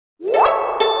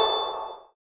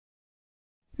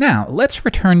Now, let's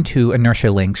return to Inertia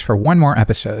links for one more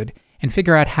episode and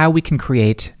figure out how we can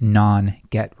create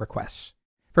non-GET requests.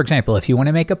 For example, if you want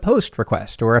to make a post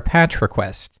request or a patch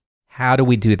request, how do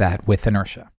we do that with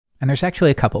Inertia? And there's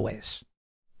actually a couple ways.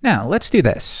 Now, let's do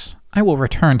this. I will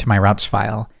return to my routes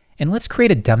file, and let's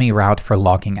create a dummy route for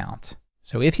logging out.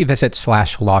 So if you visit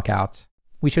 /logout,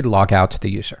 we should log out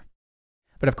the user.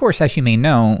 But of course, as you may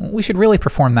know, we should really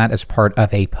perform that as part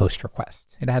of a post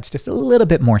request. It adds just a little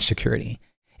bit more security.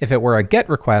 If it were a GET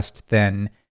request, then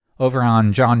over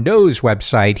on John Doe's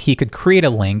website, he could create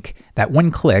a link that when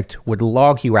clicked would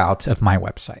log you out of my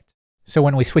website. So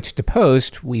when we switch to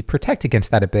post, we protect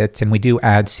against that a bit, and we do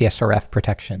add CSRF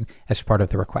protection as part of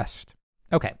the request.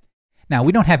 Okay, now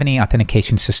we don't have any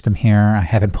authentication system here. I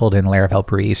haven't pulled in Laravel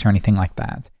Breeze or anything like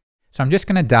that. So I'm just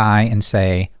going to die and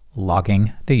say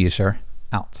logging the user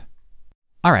out.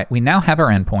 All right, we now have our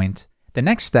endpoint. The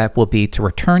next step will be to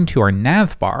return to our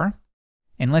Navbar,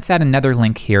 and let's add another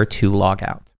link here to log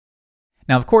out.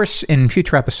 Now, of course, in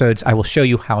future episodes, I will show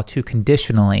you how to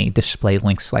conditionally display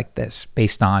links like this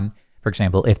based on, for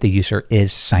example, if the user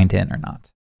is signed in or not.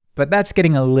 But that's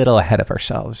getting a little ahead of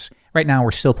ourselves. Right now,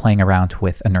 we're still playing around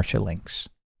with Inertia links.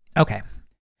 Okay,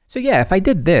 so yeah, if I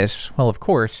did this, well, of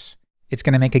course, it's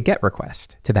going to make a GET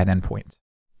request to that endpoint.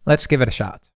 Let's give it a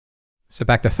shot. So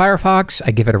back to Firefox, I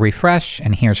give it a refresh,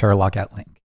 and here's our logout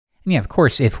link. And yeah, of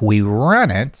course, if we run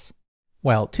it,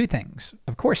 well, two things.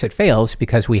 Of course, it fails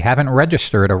because we haven't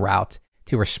registered a route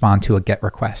to respond to a GET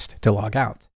request to log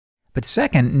out. But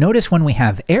second, notice when we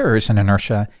have errors in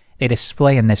Inertia, they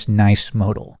display in this nice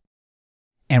modal.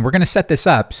 And we're going to set this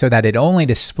up so that it only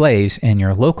displays in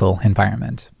your local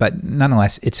environment, but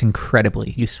nonetheless, it's incredibly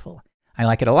useful. I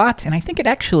like it a lot, and I think it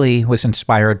actually was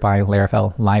inspired by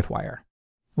Laravel Livewire,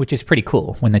 which is pretty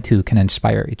cool when the two can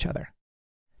inspire each other.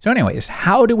 So anyways,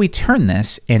 how do we turn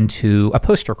this into a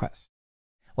post request?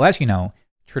 Well, as you know,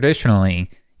 traditionally,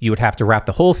 you would have to wrap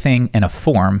the whole thing in a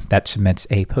form that submits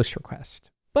a post request.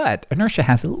 But Inertia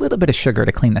has a little bit of sugar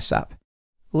to clean this up.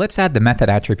 Let's add the method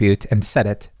attribute and set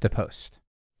it to post.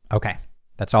 Okay,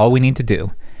 that's all we need to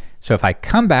do. So if I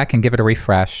come back and give it a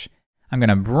refresh, I'm going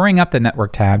to bring up the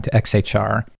network tab to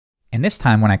XHR. And this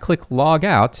time when I click log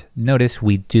out, notice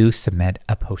we do submit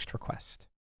a post request.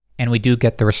 And we do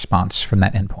get the response from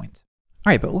that endpoint.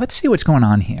 All right, but let's see what's going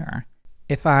on here.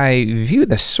 If I view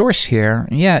the source here,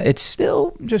 yeah, it's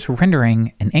still just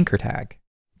rendering an anchor tag.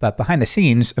 But behind the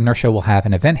scenes, Inertia will have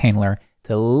an event handler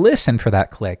to listen for that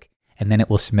click, and then it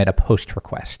will submit a post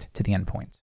request to the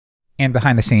endpoint. And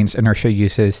behind the scenes, Inertia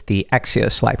uses the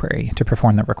Axios library to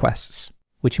perform the requests.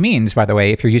 Which means, by the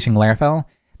way, if you're using Laravel,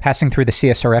 passing through the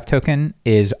CSRF token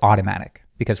is automatic,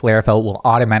 because Laravel will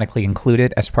automatically include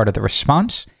it as part of the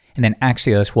response, and then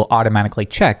Axios will automatically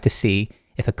check to see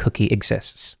if a cookie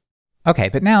exists. Okay,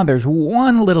 but now there's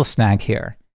one little snag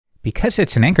here. Because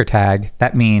it's an anchor tag,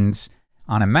 that means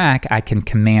on a Mac, I can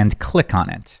command click on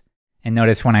it. And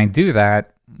notice when I do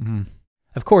that,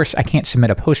 of course, I can't submit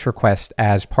a post request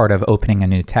as part of opening a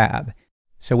new tab.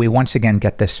 So we once again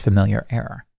get this familiar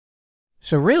error.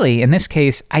 So really, in this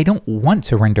case, I don't want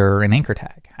to render an anchor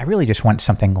tag. I really just want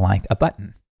something like a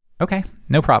button. Okay,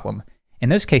 no problem. In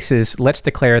those cases, let's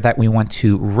declare that we want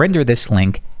to render this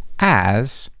link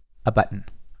as a button.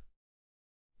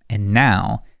 And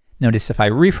now, notice if I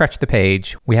refresh the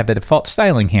page, we have the default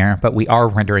styling here, but we are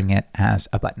rendering it as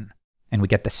a button. And we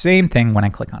get the same thing when I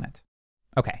click on it.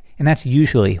 Okay, and that's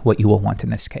usually what you will want in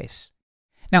this case.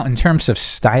 Now, in terms of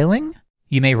styling,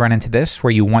 you may run into this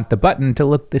where you want the button to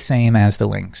look the same as the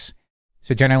links.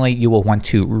 So generally, you will want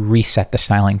to reset the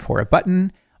styling for a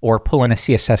button or pull in a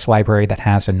CSS library that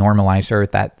has a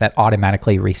normalizer that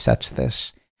automatically resets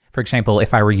this. For example,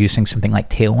 if I were using something like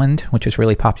Tailwind, which is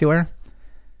really popular,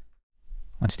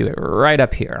 let's do it right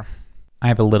up here. I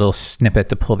have a little snippet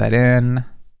to pull that in,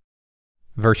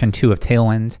 version 2 of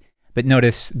Tailwind, but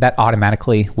notice that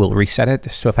automatically will reset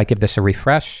it. So if I give this a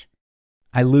refresh,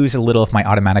 I lose a little of my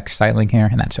automatic styling here,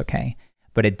 and that's okay.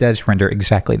 But it does render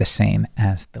exactly the same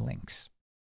as the links.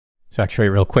 So actually,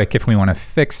 real quick, if we want to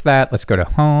fix that, let's go to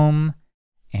Home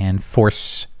and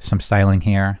force some styling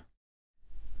here.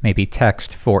 Maybe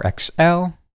text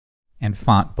 4XL and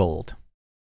font bold.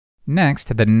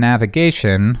 Next, the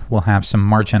navigation will have some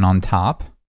margin on top.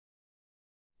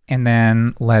 And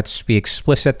then let's be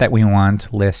explicit that we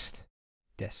want list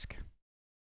disk.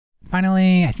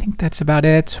 Finally, I think that's about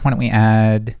it. Why don't we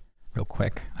add, real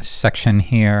quick, a section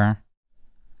here.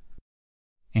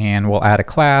 And we'll add a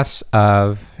class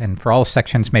of, and for all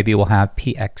sections, maybe we'll have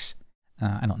px,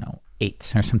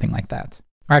 8 or something like that.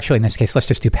 Or actually, in this case, let's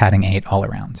just do padding 8 all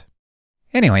around.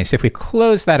 Anyways, if we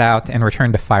close that out and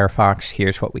return to Firefox,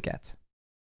 here's what we get.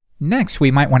 Next, we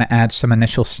might want to add some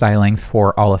initial styling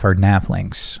for all of our nav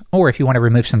links. Or if you want to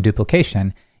remove some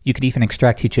duplication, you could even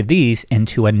extract each of these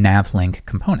into a nav link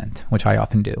component, which I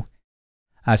often do.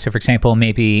 So for example,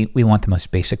 maybe we want the most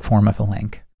basic form of a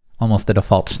link, almost the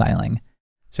default styling.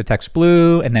 So text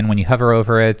blue, and then when you hover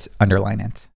over it, underline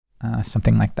it,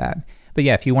 something like that. But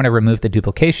yeah, if you want to remove the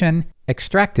duplication,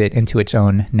 extract it into its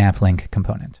own nav link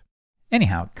component.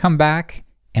 Anyhow, come back,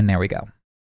 and there we go.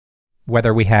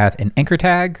 Whether we have an anchor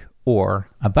tag or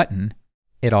a button,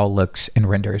 it all looks and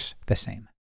renders the same.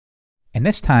 And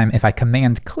this time, if I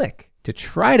command click to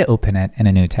try to open it in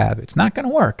a new tab, it's not going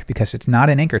to work because it's not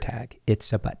an anchor tag,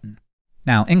 it's a button.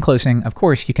 Now, in closing, of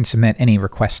course, you can submit any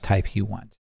request type you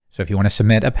want. So if you want to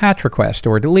submit a patch request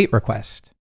or a delete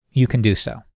request, you can do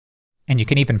so. And you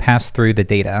can even pass through the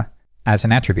data as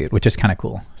an attribute, which is kind of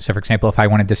cool. So for example, if I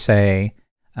wanted to say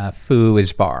foo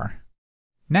is bar.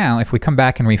 Now, if we come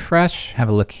back and refresh, have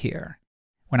a look here.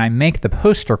 When I make the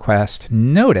post request,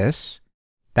 notice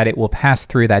that it will pass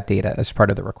through that data as part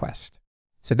of the request.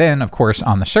 So then, of course,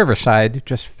 on the server side,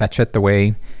 just fetch it the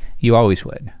way you always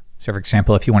would. So for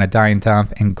example, if you want to die and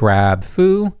dump and grab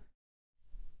foo,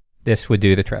 this would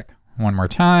do the trick. One more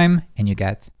time, and you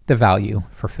get the value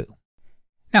for foo.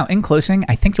 Now, in closing,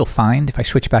 I think you'll find, if I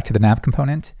switch back to the nav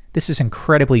component, this is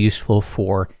incredibly useful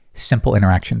for simple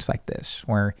interactions like this,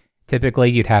 where typically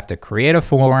you'd have to create a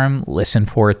form, listen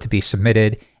for it to be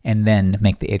submitted, and then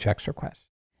make the AJAX request.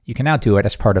 You can now do it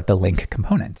as part of the link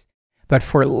component. But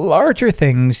for larger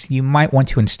things, you might want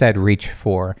to instead reach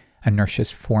for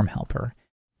Inertia's form helper.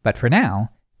 But for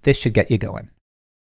now, this should get you going.